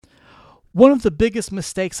One of the biggest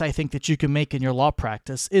mistakes I think that you can make in your law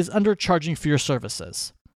practice is undercharging for your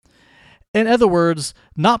services. In other words,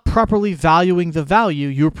 not properly valuing the value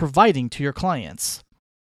you're providing to your clients.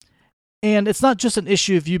 And it's not just an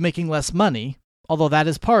issue of you making less money, although that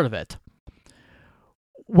is part of it.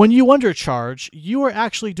 When you undercharge, you are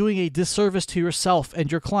actually doing a disservice to yourself and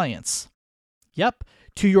your clients. Yep,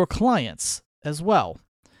 to your clients as well.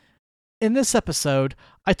 In this episode,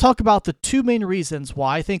 I talk about the two main reasons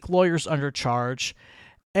why I think lawyers undercharge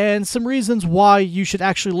and some reasons why you should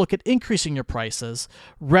actually look at increasing your prices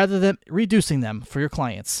rather than reducing them for your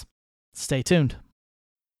clients. Stay tuned.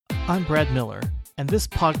 I'm Brad Miller, and this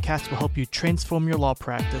podcast will help you transform your law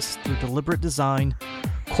practice through deliberate design,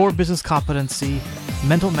 core business competency,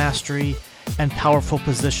 mental mastery, and powerful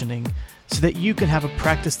positioning so that you can have a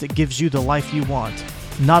practice that gives you the life you want,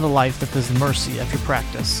 not a life that is the mercy of your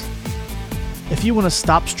practice. If you want to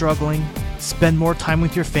stop struggling, spend more time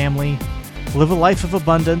with your family, live a life of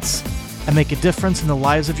abundance, and make a difference in the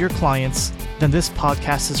lives of your clients, then this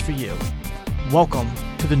podcast is for you. Welcome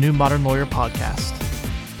to the New Modern Lawyer Podcast.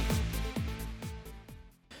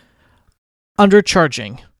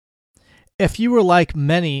 Undercharging. If you were like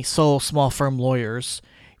many solo small firm lawyers,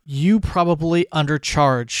 you probably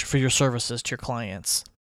undercharge for your services to your clients.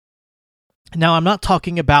 Now, I'm not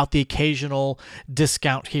talking about the occasional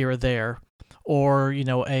discount here or there, or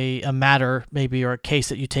a matter maybe or a case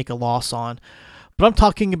that you take a loss on, but I'm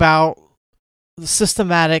talking about the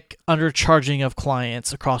systematic undercharging of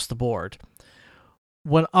clients across the board.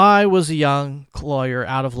 When I was a young lawyer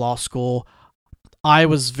out of law school, I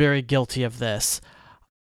was very guilty of this.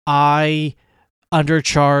 I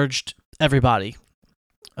undercharged everybody.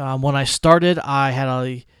 When I started, I had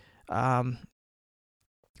an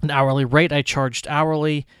hourly rate. I charged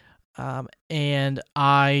hourly. And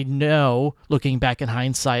I know, looking back in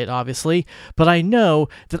hindsight, obviously, but I know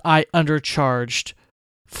that I undercharged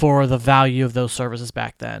for the value of those services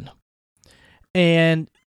back then. And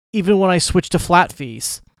even when I switched to flat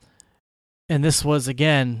fees, and this was,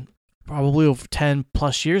 again, probably over 10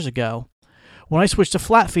 plus years ago, when I switched to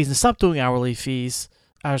flat fees and stopped doing hourly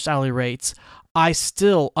rates, I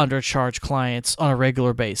still undercharge clients on a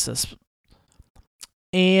regular basis.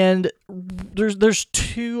 And there's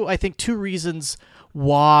two reasons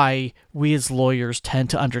why we as lawyers tend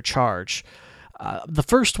to undercharge. The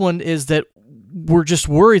first one is that we're just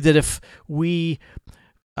worried that if we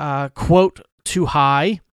quote too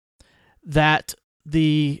high, that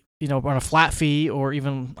on a flat fee or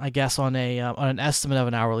even I guess on an estimate of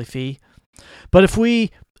an hourly fee, but if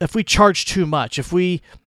we charge too much, if we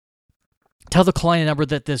tell the client a number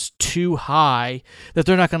that is too high, that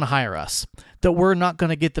they're not going to hire us, that we're not going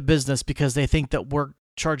to get the business because they think that we're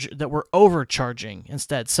overcharging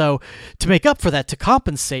instead. So to make up for that, to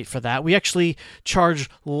compensate for that, we actually charge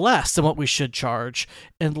less than what we should charge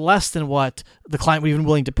and less than what the client would even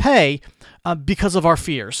willing to pay because of our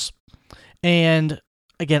fears. And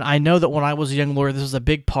again, I know that when I was a young lawyer, this was a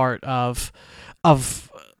big part of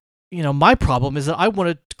my problem is that I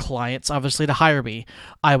wanted clients, obviously, to hire me.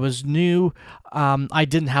 I was new. I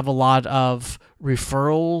didn't have a lot of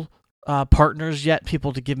referral partners yet,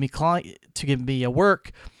 people to give me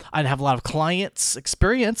work. I didn't have a lot of clients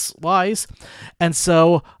experience-wise, and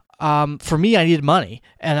so for me, I needed money.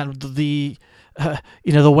 And the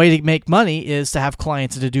way to make money is to have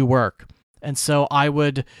clients and to do work. And so I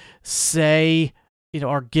would say,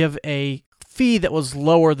 or give a fee that was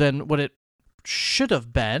lower than what it should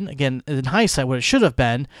have been, again, in hindsight, what it should have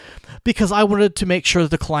been, because I wanted to make sure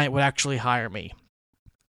that the client would actually hire me.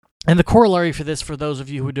 And the corollary for this, for those of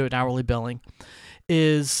you who do an hourly billing,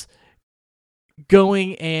 is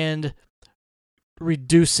going and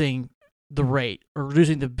reducing the rate or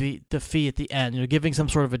reducing the fee at the end, giving some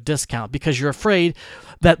sort of a discount because you're afraid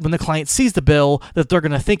that when the client sees the bill that they're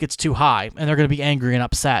going to think it's too high and they're going to be angry and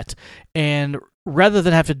upset. And rather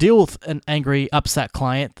than have to deal with an angry, upset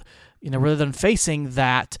client, rather than facing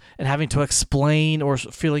that and having to explain or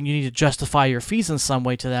feeling you need to justify your fees in some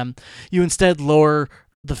way to them, you instead lower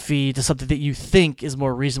the fee to something that you think is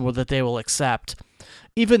more reasonable that they will accept,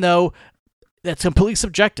 even though that's completely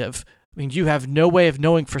subjective. I mean, you have no way of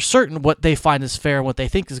knowing for certain what they find is fair and what they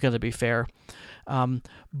think is going to be fair.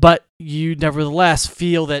 But you nevertheless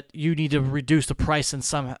feel that you need to reduce the price in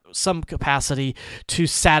some capacity to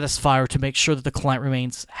satisfy or to make sure that the client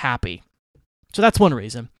remains happy. So that's one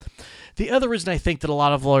reason. The other reason I think that a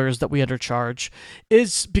lot of lawyers that we undercharge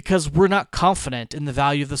is because we're not confident in the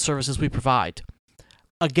value of the services we provide.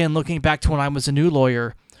 Again, looking back to when I was a new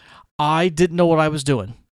lawyer, I didn't know what I was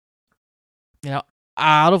doing.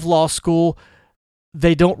 Out of law school,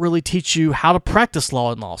 they don't really teach you how to practice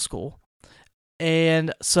law in law school.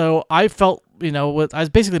 And so I felt, I was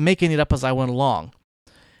basically making it up as I went along.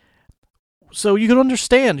 So you can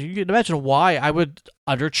understand, you can imagine why I would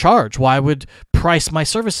undercharge, why I would price my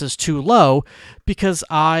services too low, because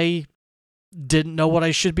I didn't know what I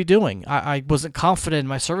should be doing. I wasn't confident in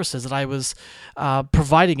my services that I was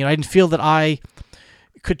providing, and I didn't feel that I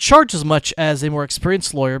could charge as much as a more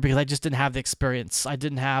experienced lawyer because I just didn't have the experience. I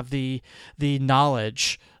didn't have the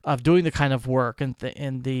knowledge of doing the kind of work and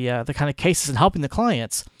the kind of cases and helping the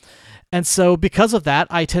clients. And so because of that,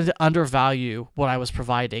 I tended to undervalue what I was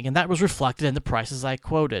providing, and that was reflected in the prices I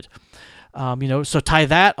quoted. So tie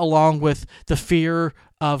that along with the fear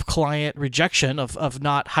of client rejection, of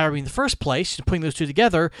not hiring in the first place, putting those two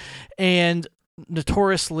together, and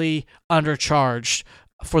notoriously undercharged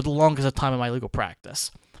for the longest of time in my legal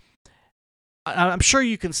practice. I'm sure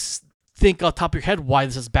you can think off the top of your head why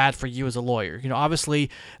this is bad for you as a lawyer. Obviously,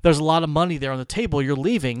 there's a lot of money there on the table you're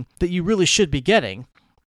leaving that you really should be getting,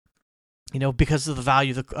 because of the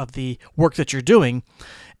value of the work that you're doing.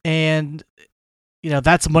 And,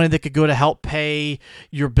 that's money that could go to help pay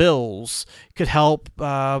your bills, could help,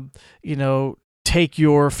 take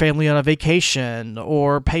your family on a vacation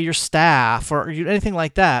or pay your staff or anything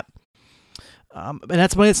like that. And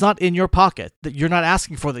that's money that's not in your pocket, that you're not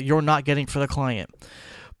asking for, that you're not getting for the client.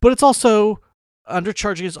 But it's also,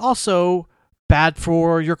 undercharging is also bad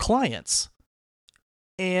for your clients.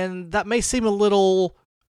 And that may seem a little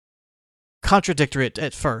contradictory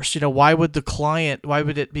at first. Why would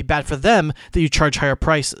it be bad for them that you charge higher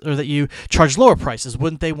prices or that you charge lower prices?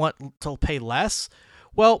 Wouldn't they want to pay less?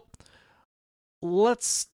 Well,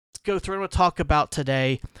 let's go through and we'll talk about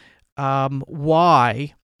today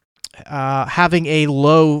why having a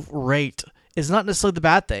low rate is not necessarily the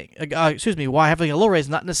bad thing. Why having a low rate is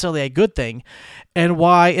not necessarily a good thing, and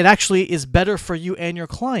why it actually is better for you and your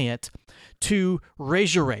client to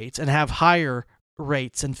raise your rates and have higher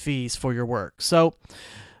rates and fees for your work. So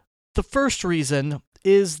the first reason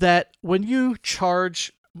is that when you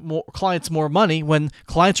charge clients more money, when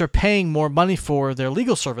clients are paying more money for their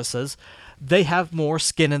legal services, they have more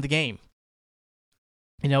skin in the game.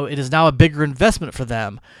 It is now a bigger investment for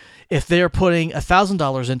them. If they're putting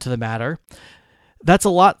 $1,000 into the matter, that's a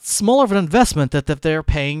lot smaller of an investment than if they're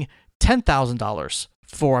paying $10,000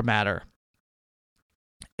 for a matter.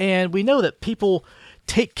 And we know that people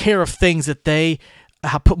take care of things that they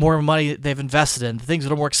have put more money that they've invested in, the things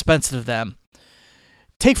that are more expensive to them.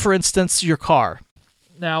 Take, for instance, your car.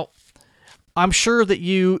 Now, I'm sure that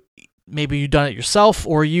maybe you've done it yourself,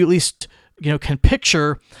 or you at least can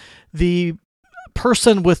picture the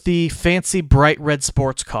person with the fancy bright red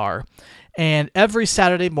sports car, and every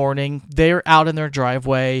Saturday morning they're out in their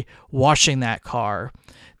driveway washing that car.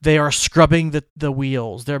 They are scrubbing the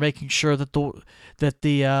wheels. They're making sure that all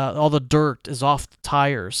the dirt is off the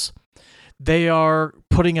tires. They are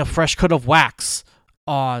putting a fresh coat of wax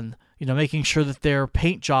on, making sure that their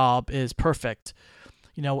paint job is perfect.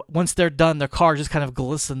 Once they're done, their car just kind of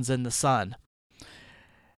glistens in the sun.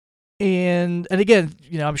 And again,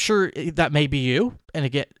 I'm sure that may be you,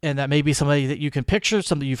 and that may be somebody that you can picture,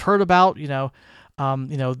 something you've heard about,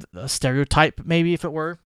 a stereotype maybe if it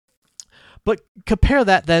were. But compare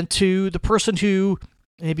that then to the person who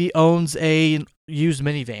maybe owns a used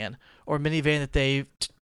minivan or a minivan that they,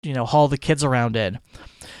 haul the kids around in.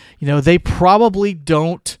 They probably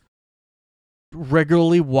don't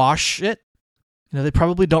regularly wash it. They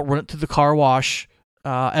probably don't run it through the car wash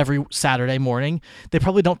every Saturday morning. They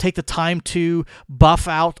probably don't take the time to buff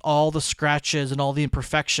out all the scratches and all the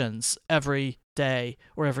imperfections every day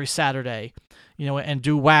or every Saturday, and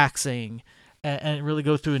do waxing and really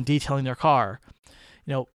go through and detailing their car.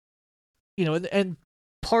 And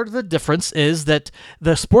part of the difference is that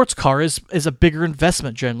the sports car is a bigger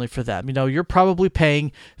investment generally for them. You're probably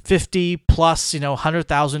paying 50 plus,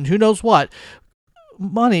 100,000, who knows what,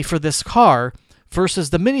 money for this car,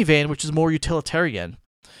 versus the minivan, which is more utilitarian,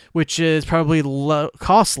 which is probably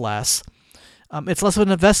costs less. It's less of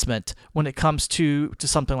an investment when it comes to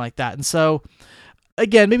something like that. And so,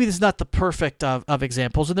 again, maybe this is not the perfect of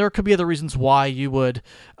examples, and there could be other reasons why you would,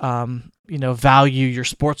 value your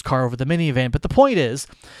sports car over the minivan. But the point is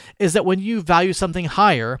that when you value something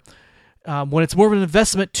higher, when it's more of an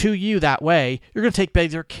investment to you that way, you're going to take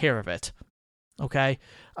better care of it. Okay.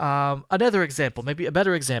 Another example, maybe a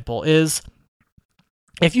better example, is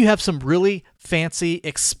if you have some really fancy,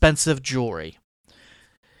 expensive jewelry,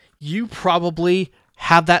 you probably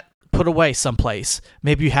have that put away someplace.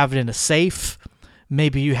 Maybe you have it in a safe.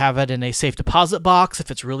 Maybe you have it in a safe deposit box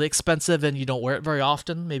if it's really expensive and you don't wear it very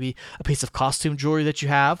often. Maybe a piece of costume jewelry that you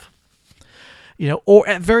have. Or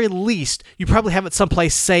at very least, you probably have it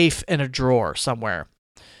someplace safe in a drawer somewhere.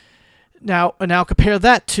 Now compare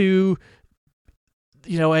that to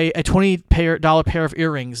a $20 pair of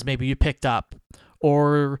earrings maybe you picked up,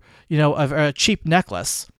 or a cheap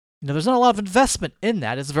necklace. There's not a lot of investment in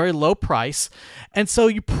that. It's a very low price. And so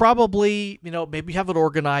you probably, maybe have it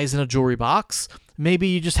organized in a jewelry box. Maybe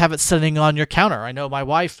you just have it sitting on your counter. I know my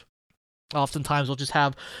wife oftentimes will just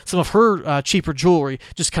have some of her cheaper jewelry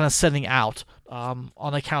just kind of sitting out on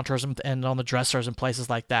the counters and on the dressers and places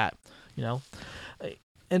like that,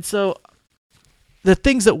 And so the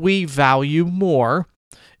things that we value more,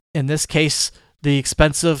 in this case, the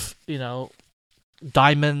expensive,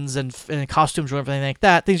 diamonds and costumes or everything like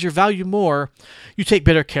that, things you value more, you take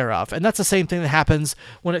better care of. And that's the same thing that happens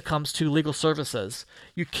when it comes to legal services.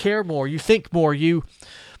 You care more, you think more, you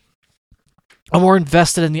are more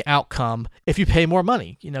invested in the outcome if you pay more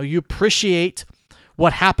money. You appreciate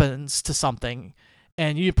what happens to something,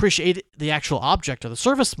 and you appreciate the actual object or the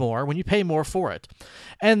service more when you pay more for it.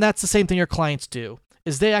 And that's the same thing your clients do,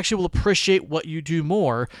 is they actually will appreciate what you do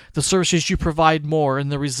more, the services you provide more,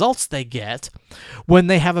 and the results they get when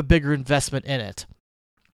they have a bigger investment in it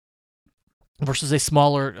versus a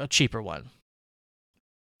smaller, cheaper one.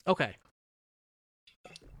 Okay.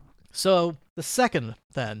 So the second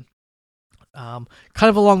then, kind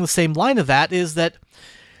of along the same line of that, is that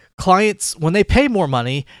clients, when they pay more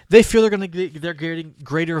money, they feel they're getting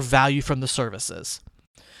greater value from the services.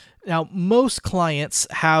 Now, most clients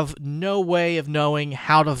have no way of knowing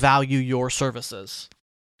how to value your services.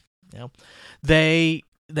 They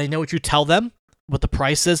know what you tell them, what the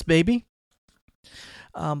price is, maybe.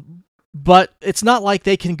 But it's not like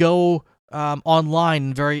they can go online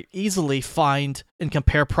and very easily find and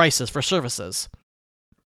compare prices for services,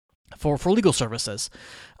 for legal services.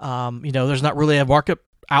 There's not really a market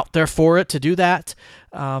out there for it to do that.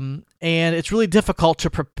 And it's really difficult to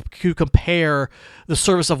compare the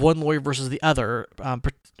service of one lawyer versus the other,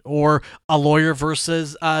 or a lawyer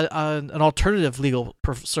versus an alternative legal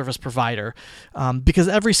service provider, because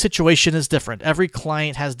every situation is different. Every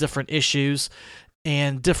client has different issues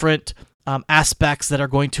and different aspects that are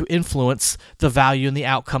going to influence the value and the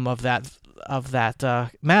outcome of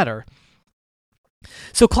that matter.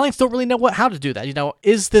 So clients don't really know how to do that.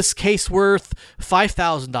 Is this case worth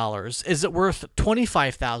 $5,000? Is it worth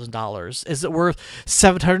 $25,000? Is it worth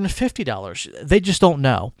 $750? They just don't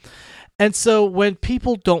know. And so when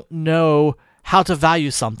people don't know how to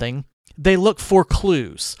value something, they look for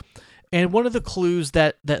clues. And one of the clues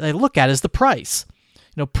that they look at is the price.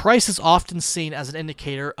 Price is often seen as an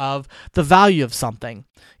indicator of the value of something.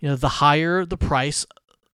 The higher the price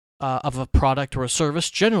of a product or a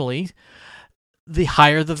service, generally, the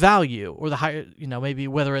higher the value, or the higher, maybe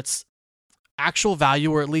whether it's actual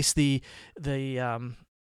value or at least the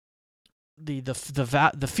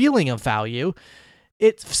feeling of value.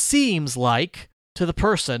 It seems like to the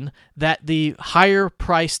person that the higher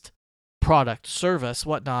priced product, service,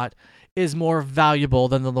 whatnot, is more valuable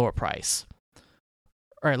than the lower price.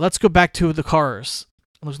 All right, let's go back to the cars.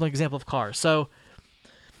 Let's look at an example of cars. So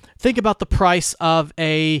think about the price of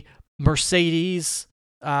a Mercedes,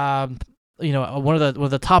 one of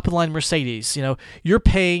the top of the line Mercedes. You're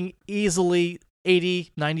paying easily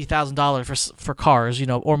 $80,000-$90,000 for cars,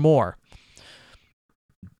 or more.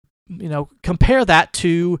 Compare that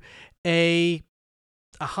to a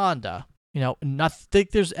Honda. Not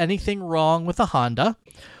think there's anything wrong with a Honda,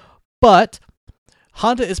 but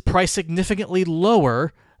Honda is priced significantly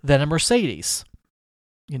lower than a Mercedes.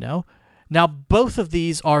 Now both of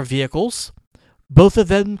these are vehicles. Both of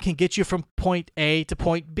them can get you from point A to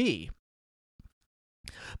point B.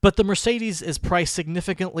 But the Mercedes is priced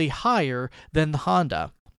significantly higher than the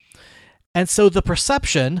Honda. And so the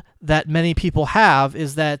perception that many people have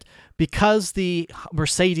is that because the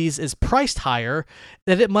Mercedes is priced higher,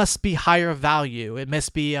 that it must be higher value. It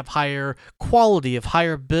must be of higher quality, of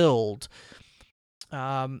higher build,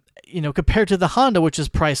 compared to the Honda, which is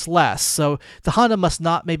priced less. So the Honda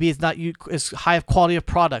maybe it's not as high of quality of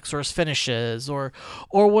products or as finishes or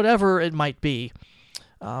whatever it might be.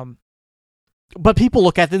 But people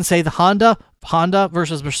look at it and say the Honda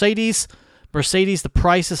versus Mercedes, the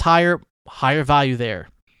price is higher value there.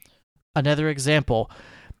 Another example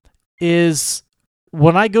is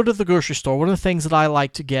when I go to the grocery store, one of the things that I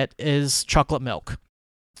like to get is chocolate milk.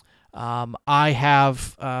 I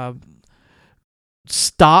have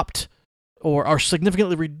stopped or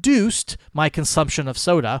significantly reduced my consumption of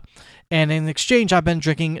soda, and in exchange I've been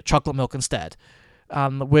drinking chocolate milk instead,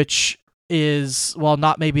 which is, while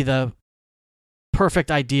not maybe the perfect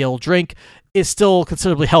ideal drink, is still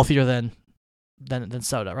considerably healthier than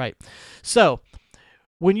soda, right? So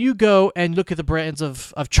when you go and look at the brands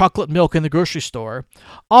of chocolate milk in the grocery store,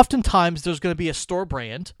 oftentimes there's going to be a store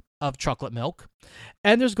brand of chocolate milk,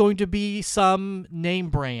 and there's going to be some name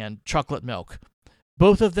brand chocolate milk.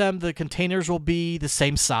 Both of them, the containers will be the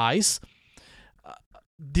same size.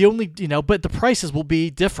 But the prices will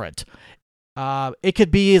be different. It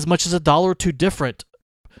could be as much as $1 or $2 different,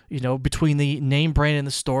 between the name brand and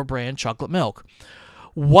the store brand chocolate milk.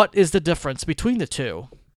 What is the difference between the two?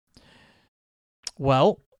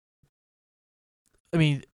 Well,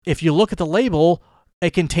 if you look at the label,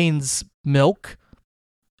 it contains milk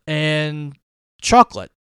and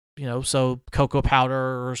chocolate, so cocoa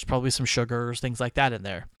powder, there's probably some sugars, things like that in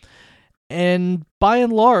there. And by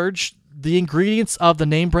and large, the ingredients of the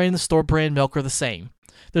name brand and the store brand milk are the same.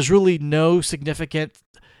 There's really no significant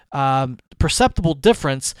perceptible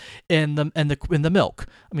difference in the milk.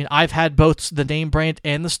 I've had both the name brand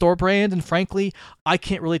and the store brand, and frankly, I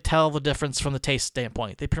can't really tell the difference from the taste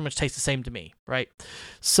standpoint. They pretty much taste the same to me, right?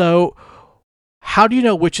 So, how do you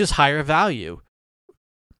know which is higher value?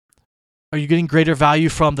 Are you getting greater value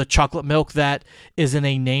from the chocolate milk that is in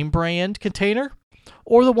a name brand container,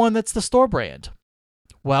 or the one that's the store brand?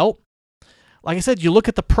 Well, like I said, you look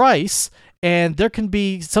at the price, and there can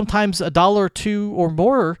be sometimes $1 or $2 or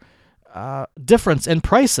more difference in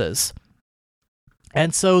prices.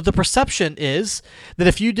 And so the perception is that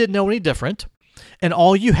if you didn't know any different, and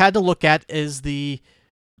all you had to look at is the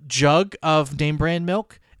jug of name brand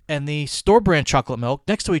milk and the store brand chocolate milk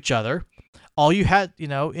next to each other, all you had,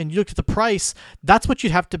 and you looked at the price, that's what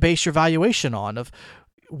you'd have to base your valuation on, of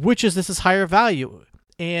which is higher value.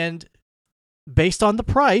 And based on the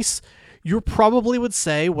price, you probably would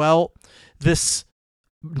say, well, this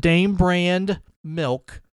name brand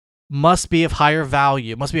milk must be of higher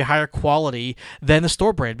value, must be a higher quality than the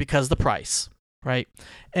store brand because of the price, right?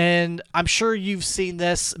 And I'm sure you've seen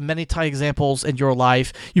this many examples in your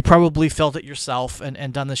life. You probably felt it yourself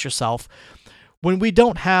and done this yourself. When we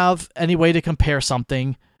don't have any way to compare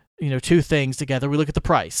something, two things together, we look at the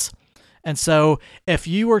price. And so if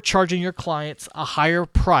you are charging your clients a higher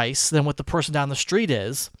price than what the person down the street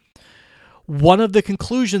is, one of the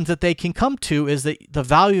conclusions that they can come to is that the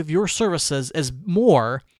value of your services is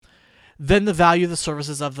more than the value of the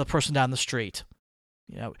services of the person down the street.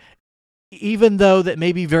 Even though that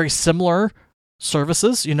may be very similar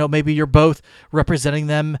services, maybe you're both representing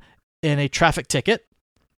them in a traffic ticket,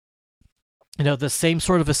 the same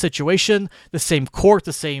sort of a situation, the same court,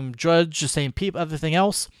 the same judge, the same people, everything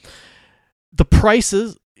else. The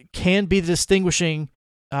prices can be the distinguishing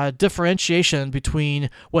differentiation between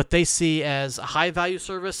what they see as a high value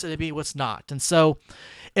service and maybe what's not. And so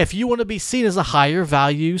if you want to be seen as a higher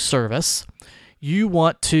value service, you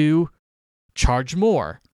want to charge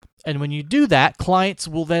more. And when you do that, clients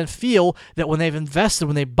will then feel that when they've invested,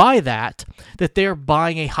 when they buy that they're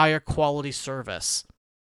buying a higher quality service.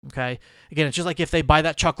 Okay? Again, it's just like if they buy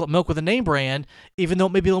that chocolate milk with a name brand, even though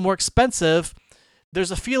it may be a little more expensive,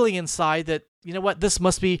 there's a feeling inside that, this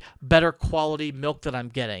must be better quality milk that I'm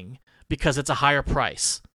getting because it's a higher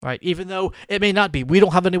price, right? Even though it may not be. We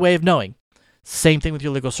don't have any way of knowing. Same thing with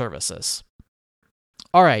your legal services.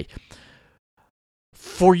 All right.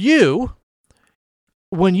 For you,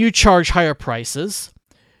 when you charge higher prices,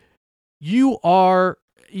 you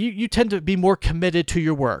tend to be more committed to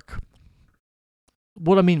your work.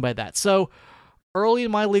 What do I mean by that? So early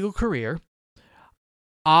in my legal career,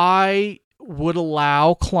 I would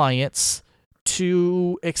allow clients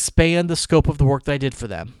to expand the scope of the work that I did for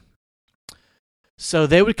them. So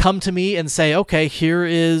they would come to me and say, okay, here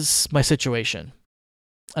is my situation.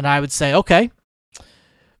 And I would say, okay,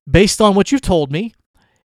 based on what you've told me,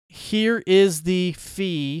 here is the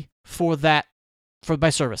fee for my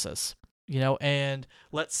services. And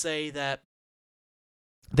let's say that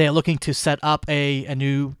they're looking to set up a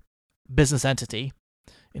new business entity.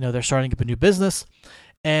 They're starting up a new business.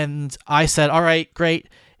 And I said, all right, great.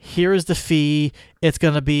 Here is the fee. It's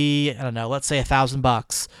going to be, I don't know, let's say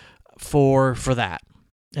 $1,000 for that.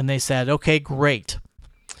 And they said, okay, great.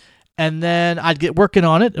 And then I'd get working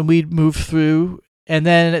on it and we'd move through. And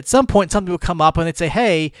then at some point, somebody would come up and they'd say,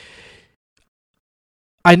 hey,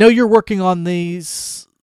 I know you're working on this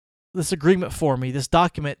agreement for me, this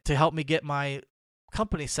document to help me get my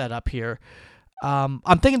company set up here. I'm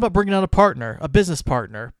thinking about bringing on a business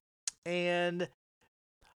partner. And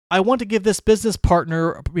I want to give this business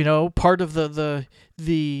partner, part of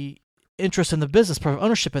the interest in the business, part of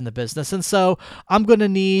ownership in the business. And so I'm going to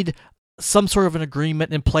need some sort of an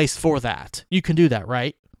agreement in place for that. You can do that,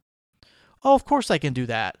 right? Oh, of course I can do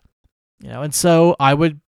that. And so I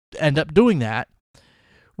would end up doing that,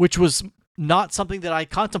 which was not something that I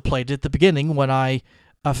contemplated at the beginning when I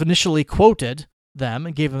initially quoted them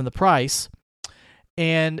and gave them the price.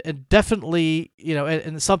 And definitely,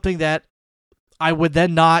 and something that I would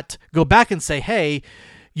then not go back and say, hey,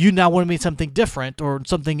 you now want me something different or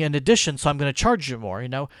something in addition, so I'm going to charge you more,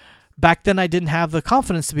 Back then I didn't have the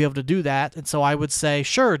confidence to be able to do that, and so I would say,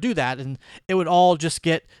 sure, do that, and it would all just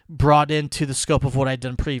get brought into the scope of what I'd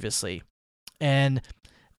done previously. And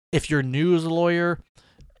if you're new as a lawyer,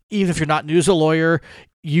 even if you're not new as a lawyer,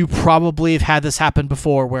 you probably have had this happen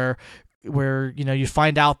before where you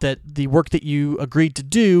find out that the work that you agreed to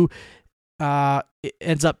do it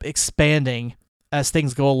ends up expanding as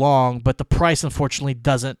things go along, but the price unfortunately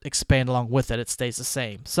doesn't expand along with it. It stays the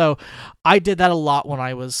same. So I did that a lot when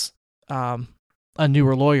I was a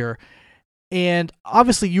newer lawyer. And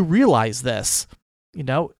obviously you realize this,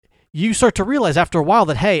 you start to realize after a while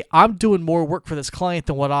that, hey, I'm doing more work for this client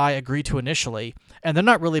than what I agreed to initially, and they're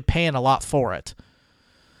not really paying a lot for it.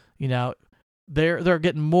 They're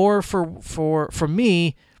getting more from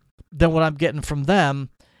me than what I'm getting from them.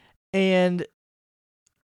 And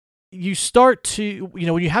you start to,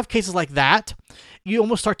 when you have cases like that, you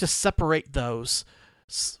almost start to separate those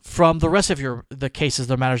from the rest of the cases,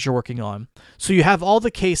 the matters you're working on. So you have all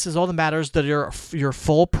the cases, all the matters that are your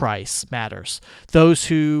full price matters. Those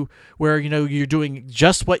where you're doing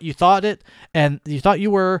just what you thought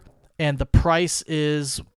you were, and the price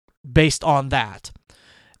is based on that.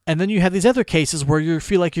 And then you have these other cases where you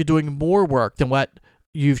feel like you're doing more work than what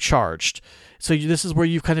you've charged. So this is where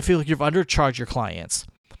you kind of feel like you've undercharged your clients.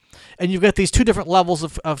 And you've got these two different levels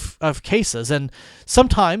of cases. And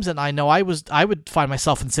sometimes, and I know I would find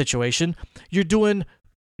myself in a situation, you've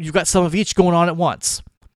got some of each going on at once.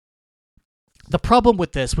 The problem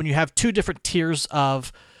with this, when you have two different tiers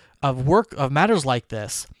of work, of matters like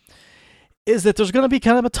this, is that there's going to be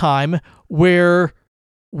kind of a time where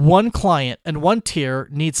one client and one tier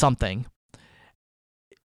needs something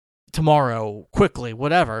tomorrow, quickly,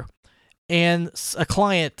 whatever, and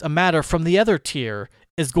a matter from the other tier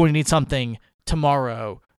is going to need something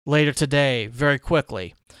tomorrow, later today, very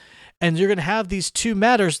quickly. And you're going to have these two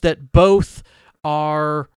matters that both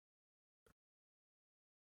are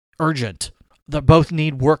urgent, that both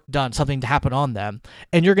need work done, something to happen on them.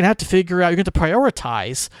 And you're going to have to figure out, you're going to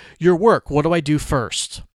prioritize your work. What do I do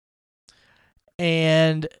first?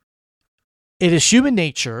 And it is human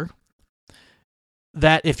nature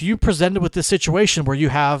that if you presented with this situation where you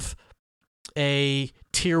have a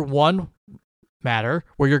tier 1 matter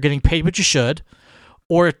where you're getting paid what you should,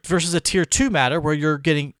 or versus a tier 2 matter where you're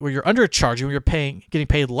undercharging, where you're getting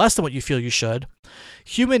paid less than what you feel you should,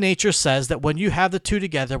 human nature says that when you have the two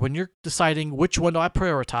together, when you're deciding which one do I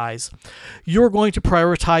prioritize, you're going to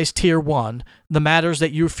prioritize tier 1, the matters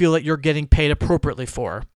that you feel that you're getting paid appropriately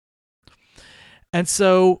for. And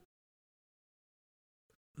so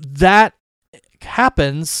that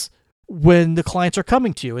happens when the clients are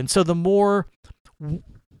coming to you. And so the more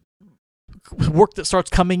work that starts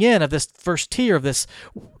coming in of this first tier of this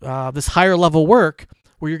higher level work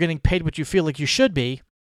where you're getting paid what you feel like you should be,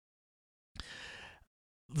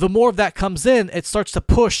 the more of that comes in, it starts to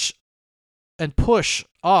push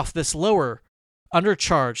off this lower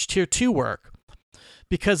undercharged tier 2 work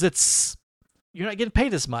because you're not getting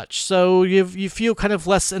paid as much. So you feel kind of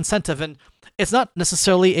less incentive, and it's not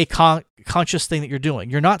necessarily a conscious thing that you're doing.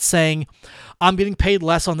 You're not saying, I'm getting paid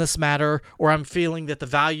less on this matter, or I'm feeling that the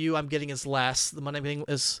value I'm getting is less, the money I'm getting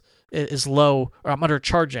is low, or I'm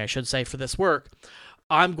undercharging, I should say, for this work.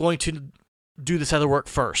 I'm going to do this other work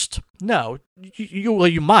first. No,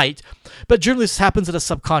 you might, but generally this happens at a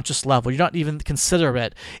subconscious level. You're not even considering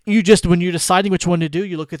it. When you're deciding which one to do,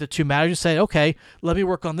 you look at the two matters, you say, okay, let me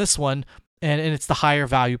work on this one, and it's the higher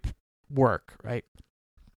value work, right?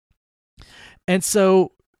 And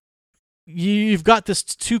so you've got this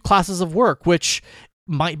two classes of work, which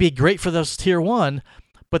might be great for those tier 1,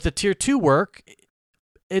 but the tier 2 work,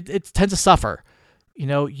 it tends to suffer.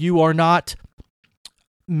 You are not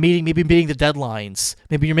meeting the deadlines.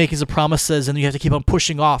 Maybe you're making some promises and you have to keep on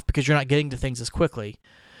pushing off because you're not getting to things as quickly.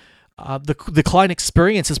 The client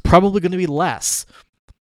experience is probably going to be less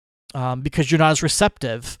because you're not as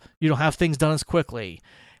receptive. You don't have things done as quickly.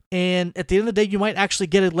 And at the end of the day, you might actually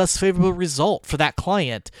get a less favorable result for that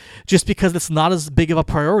client just because it's not as big of a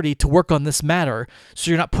priority to work on this matter.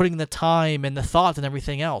 So you're not putting the time and the thought and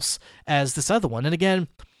everything else as this other one. And again,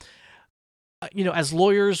 as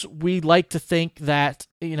lawyers, we like to think that,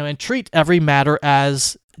 and treat every matter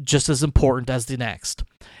as just as important as the next.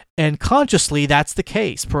 And consciously, that's the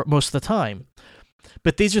case most of the time.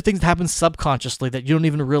 But these are things that happen subconsciously that you don't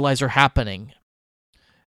even realize are happening.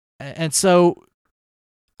 And so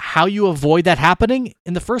how you avoid that happening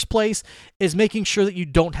in the first place is making sure that you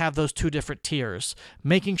don't have those two different tiers,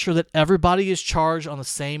 making sure that everybody is charged on the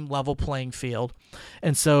same level playing field.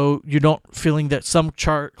 And so you don't feeling that some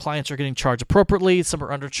clients are getting charged appropriately, some are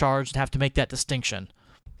undercharged, and have to make that distinction.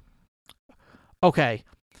 Okay.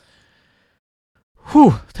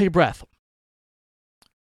 Take a breath.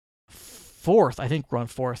 Fourth, I think we're on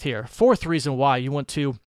fourth here. Fourth reason why you want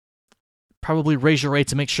to probably raise your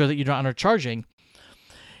rates and make sure that you're not undercharging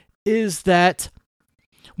is that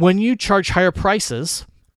when you charge higher prices,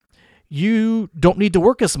 you don't need to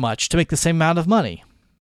work as much to make the same amount of money.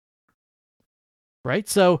 Right?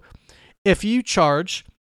 So if you charge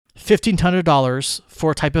 $1,500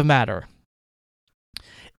 for a type of matter,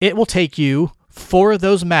 it will take you 4 of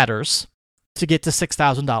those matters to get to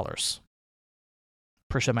 $6,000.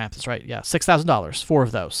 Pretty sure math is right. Yeah, $6,000, 4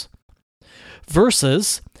 of those.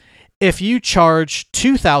 Versus if you charge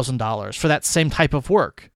 $2,000 for that same type of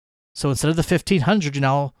work, so instead of the $1,500, you're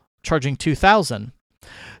now charging $2,000.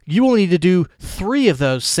 You will need to do 3 of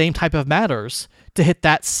those same type of matters to hit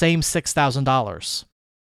that same $6,000.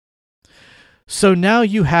 So now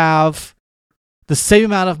you have the same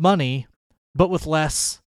amount of money, but with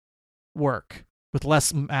less work, with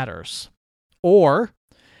less matters. Or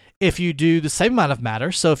if you do the same amount of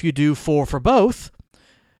matters, so if you do 4 for both,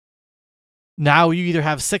 now you either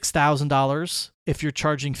have $6,000 if you're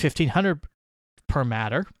charging $1,500 per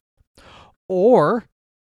matter, or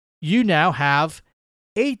you now have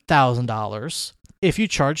 $8,000 if you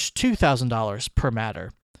charge $2,000 per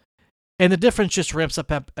matter. And the difference just ramps up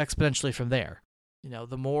exponentially from there.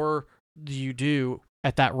 The more you do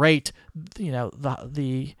at that rate,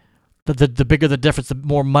 the bigger the difference, the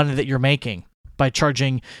more money that you're making by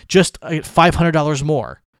charging just $500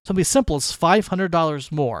 more. Something as simple as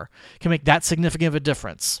 $500 more can make that significant of a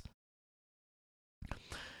difference.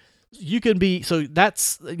 So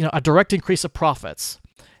that's a direct increase of profits,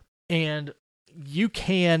 and you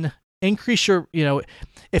can increase your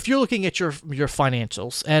if you're looking at your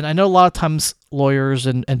financials. And I know a lot of times lawyers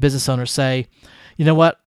and business owners say, you know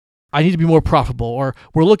what, I need to be more profitable, or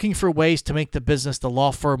we're looking for ways to make the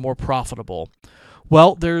law firm more profitable.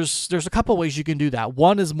 Well, there's a couple ways you can do that.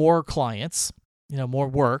 One is more clients, more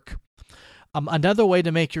work. Another way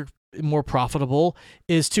to make your more profitable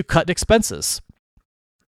is to cut expenses.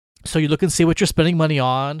 So you look and see what you're spending money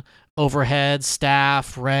on, overhead,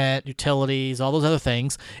 staff, rent, utilities, all those other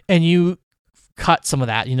things, and you cut some of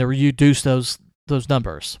that, reduce those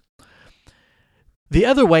numbers. The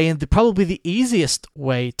other way, and probably the easiest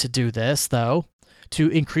way to do this, though, to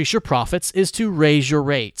increase your profits, is to raise your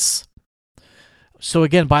rates. So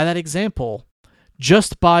again, by that example,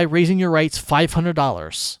 just by raising your rates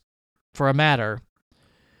 $500 for a matter,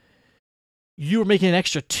 you are making an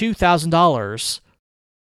extra $2,000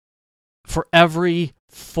 for every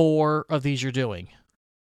 4 of these you're doing.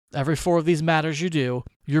 Every 4 of these matters you do,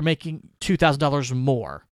 you're making $2,000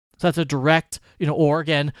 more. So that's a direct, or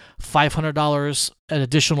again, $500 an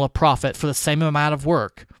additional profit for the same amount of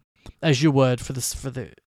work as you would for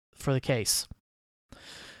the case.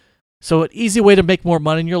 So an easy way to make more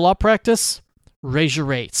money in your law practice: raise your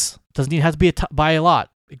rates. Doesn't even have to be by a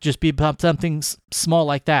lot. It just be something small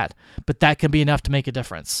like that, but that can be enough to make a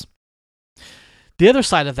difference. The other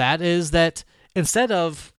side of that is that instead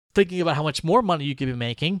of thinking about how much more money you could be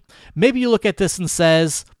making, maybe you look at this and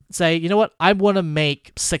say, you know what, I want to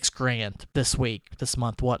make $6,000 this week, this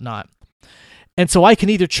month, whatnot. And so I can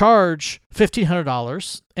either charge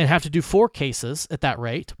 $1,500 and have to do 4 cases at that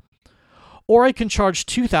rate, or I can charge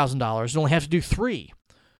 $2,000 and only have to do 3.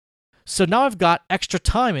 So now I've got extra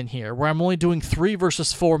time in here where I'm only doing 3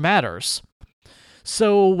 versus 4 matters.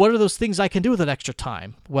 So what are those things I can do with that extra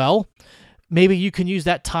time? Well, maybe you can use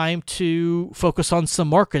that time to focus on some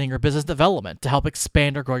marketing or business development to help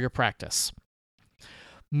expand or grow your practice.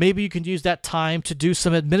 Maybe you can use that time to do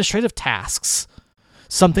some administrative tasks,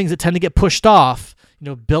 some things that tend to get pushed off,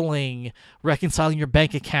 billing, reconciling your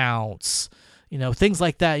bank accounts, things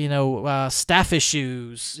like that, staff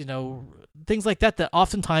issues, things like that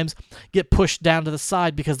oftentimes get pushed down to the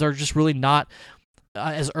side because they're just really not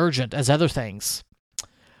as urgent as other things.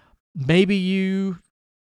 Maybe you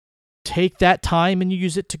take that time and you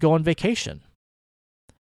use it to go on vacation.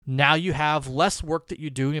 Now you have less work that you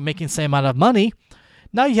do and making the same amount of money.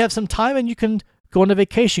 Now you have some time and you can go on a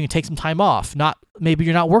vacation. You can take some time off. Maybe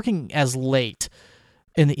you're not working as late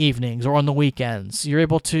in the evenings or on the weekends. You're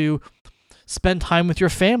able to spend time with your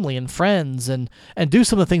family and friends and do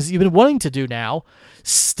some of the things that you've been wanting to do now,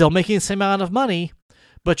 still making the same amount of money,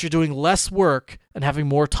 but you're doing less work and having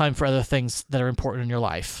more time for other things that are important in your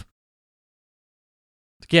life.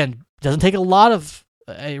 Again, it doesn't take a lot of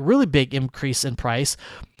a really big increase in price.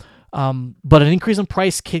 But an increase in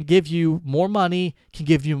price can give you more money, can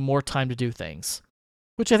give you more time to do things,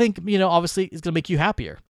 which I think, obviously is going to make you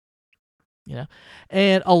happier.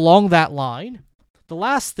 And along that line, the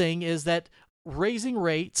last thing is that raising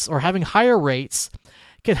rates or having higher rates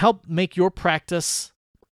can help make your practice,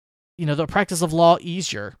 the practice of law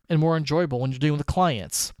easier and more enjoyable when you're dealing with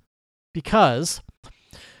clients. Because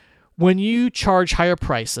when you charge higher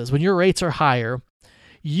prices, when your rates are higher,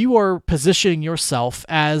 you are positioning yourself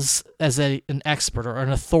as an expert or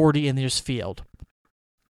an authority in this field.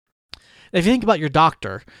 If you think about your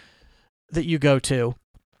doctor that you go to,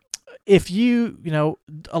 if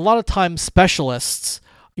a lot of times specialists,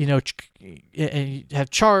 have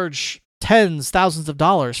charged tens, thousands of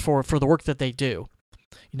dollars for the work that they do,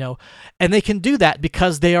 and they can do that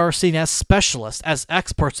because they are seen as specialists, as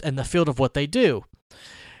experts in the field of what they do.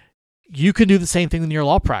 You can do the same thing in your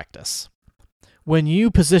law practice. When you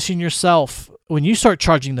position yourself, when you start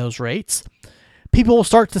charging those rates, people will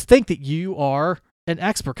start to think that you are an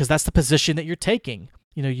expert because that's the position that you're taking.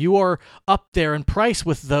 You are up there in price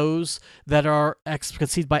with those that are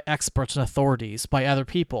conceived by experts and authorities, by other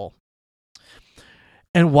people.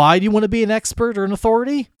 And why do you want to be an expert or an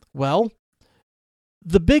authority? Well,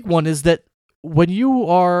 the big one is that when you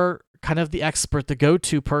are kind of the expert, the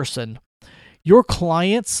go-to person, your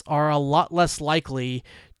clients are a lot less likely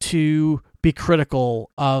to be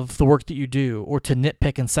critical of the work that you do or to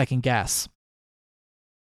nitpick and second guess.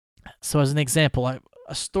 So as an example,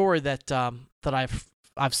 a story that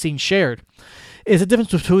I've seen shared is the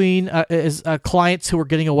difference between clients who are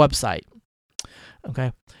getting a website.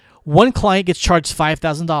 Okay, one client gets charged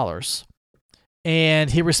 $5,000,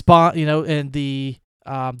 and he and the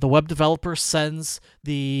web developer sends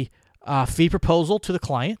the fee proposal to the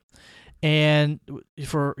client, and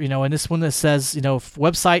and this one that says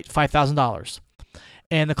website $5,000.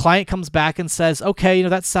 And the client comes back and says, okay,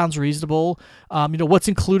 that sounds reasonable. What's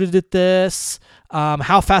included at this?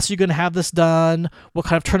 How fast are you going to have this done? What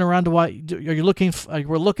kind of turnaround are you looking?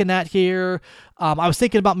 We're looking at here. I was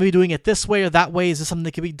thinking about maybe doing it this way or that way. Is this something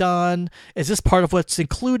that can be done? Is this part of what's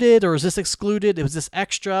included, or is this excluded? Is this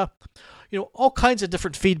extra? All kinds of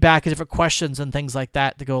different feedback and different questions and things like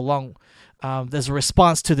that to go along as a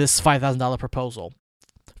response to this $5,000 proposal.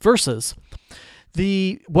 Versus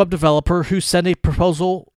the web developer who sent a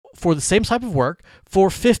proposal for the same type of work for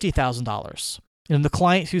 $50,000. And the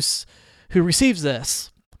client who receives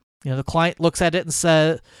this, the client looks at it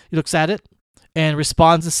and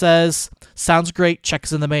responds and says, "Sounds great,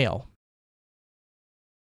 check's in the mail."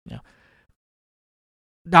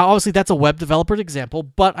 Now, obviously, that's a web developer example,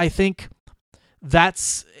 but I think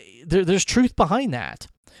there's truth behind that.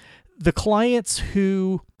 The clients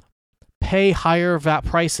who pay higher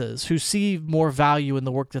prices, who see more value in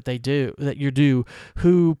the work that you do,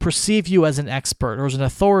 who perceive you as an expert or as an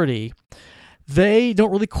authority, they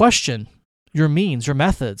don't really question your means, your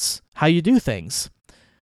methods, how you do things.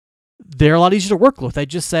 They're a lot easier to work with. They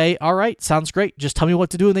just say, all right, sounds great, just tell me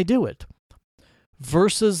what to do, and they do it.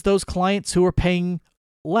 Versus those clients who are paying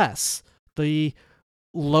less, the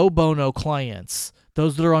low bono clients,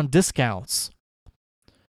 those that are on discounts.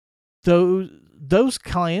 Those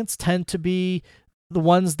clients tend to be the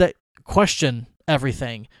ones that question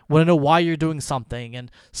everything, want to know why you're doing something, and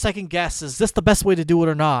second guess, is this the best way to do it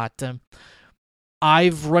or not? And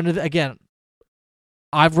I've run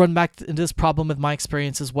back into this problem with my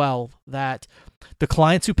experience as well, that the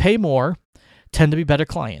clients who pay more tend to be better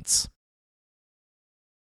clients.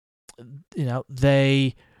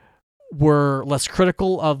 They were less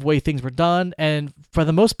critical of the way things were done, and for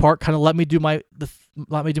the most part, kind of let me do my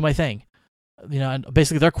thing. And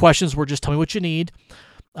basically their questions were just tell me what you need.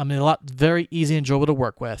 Very easy and enjoyable to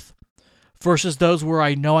work with. Versus those where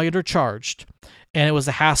I know I undercharged, and it was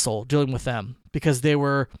a hassle dealing with them because they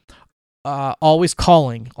were always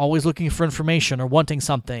calling, always looking for information or wanting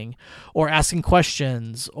something, or asking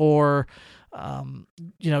questions, or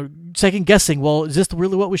second guessing. Well, is this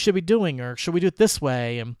really what we should be doing, or should we do it this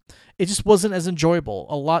way? And it just wasn't as enjoyable.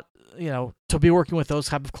 A lot, to be working with those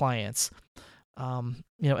type of clients. And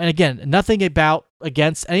again, nothing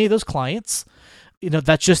against any of those clients.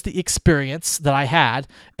 That's just the experience that I had,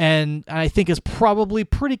 and I think is probably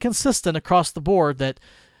pretty consistent across the board that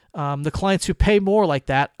the clients who pay more like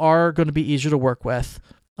that are going to be easier to work with,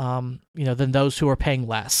 than those who are paying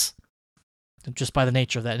less, just by the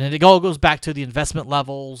nature of that. And it all goes back to the investment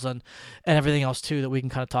levels and everything else too that we can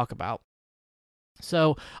kind of talk about.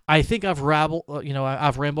 So I think I've rambled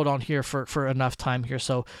on here for enough time here.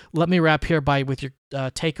 So let me wrap here with your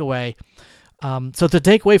takeaway. So the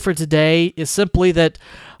takeaway for today is simply that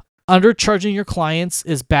undercharging your clients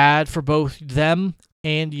is bad for both them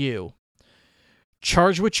and you.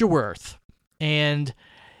 Charge what you're worth. And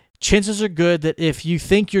chances are good that if you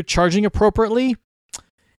think you're charging appropriately,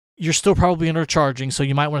 you're still probably undercharging, so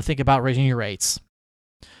you might want to think about raising your rates.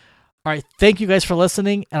 All right, thank you guys for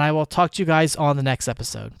listening, and I will talk to you guys on the next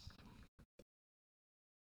episode.